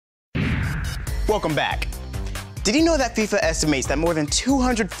Welcome back. Did you know that FIFA estimates that more than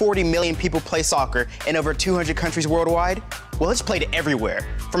 240 million people play soccer in over 200 countries worldwide? Well, it's played everywhere,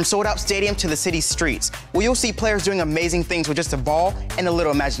 from sold-out stadiums to the city's streets, where you'll see players doing amazing things with just a ball and a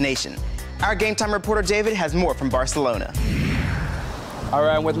little imagination. Our Game Time reporter David has more from Barcelona. All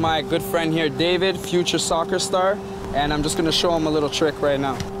right, I'm with my good friend here, David, future soccer star, and I'm just gonna show him a little trick right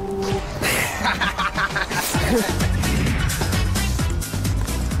now.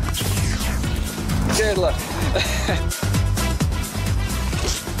 Good luck.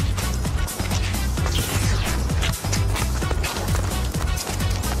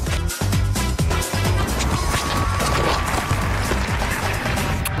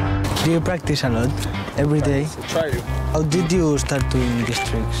 Do you practice a lot, every day? Try to. How did you start doing these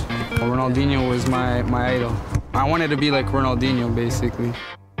tricks? Ronaldinho was my idol. I wanted to be like Ronaldinho, basically.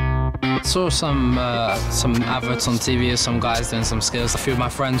 Saw some adverts on TV of some guys doing some skills. A few of my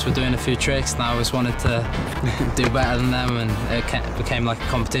friends were doing a few tricks, and I always wanted to do better than them, and it became like a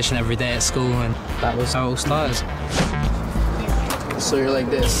competition every day at school, and that was how it all started. So you're like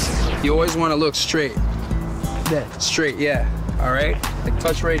this. You always want to look straight. There. Straight, yeah. All right? Like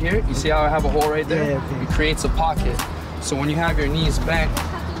touch right here. You see how I have a hole right there? Yeah, okay. It creates a pocket. So when you have your knees bent,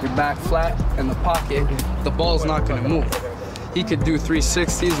 your back flat, and the pocket, the ball's not going to move. He could do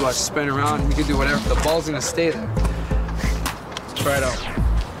 360s, watch spin around. He could do whatever. The ball's going to stay there. Try it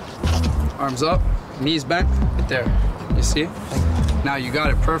out. Arms up, knees bent, right there. You see? Now you got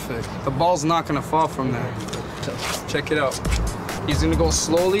it perfect. The ball's not going to fall from there. Check it out. He's going to go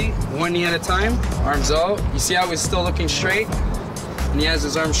slowly, one knee at a time, arms out. You see how he's still looking straight? And he has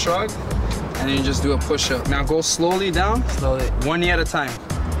his arms shrugged, and then you just do a push-up. Now go slowly down, one knee at a time.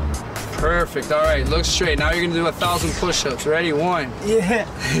 Perfect, all right, look straight. Now you're gonna do 1,000 push-ups. Ready? 1. Yeah.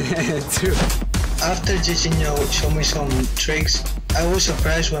 2. After Jayzinho showed me some tricks, I was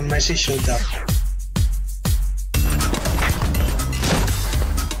surprised when Messi showed up.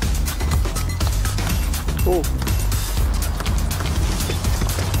 Cool.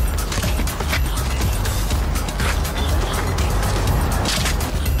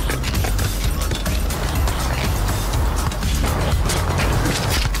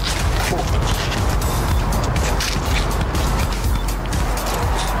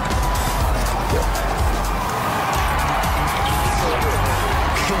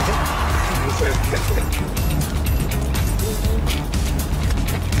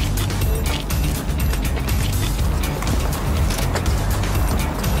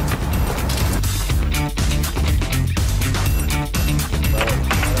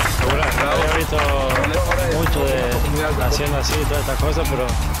 Mucho de haciendo así todas estas cosas, pero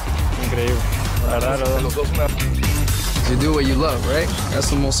increíble. La verdad, los dos. You do what you love, right? That's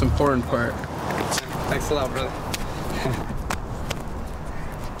the most important part. Thanks a lot, brother.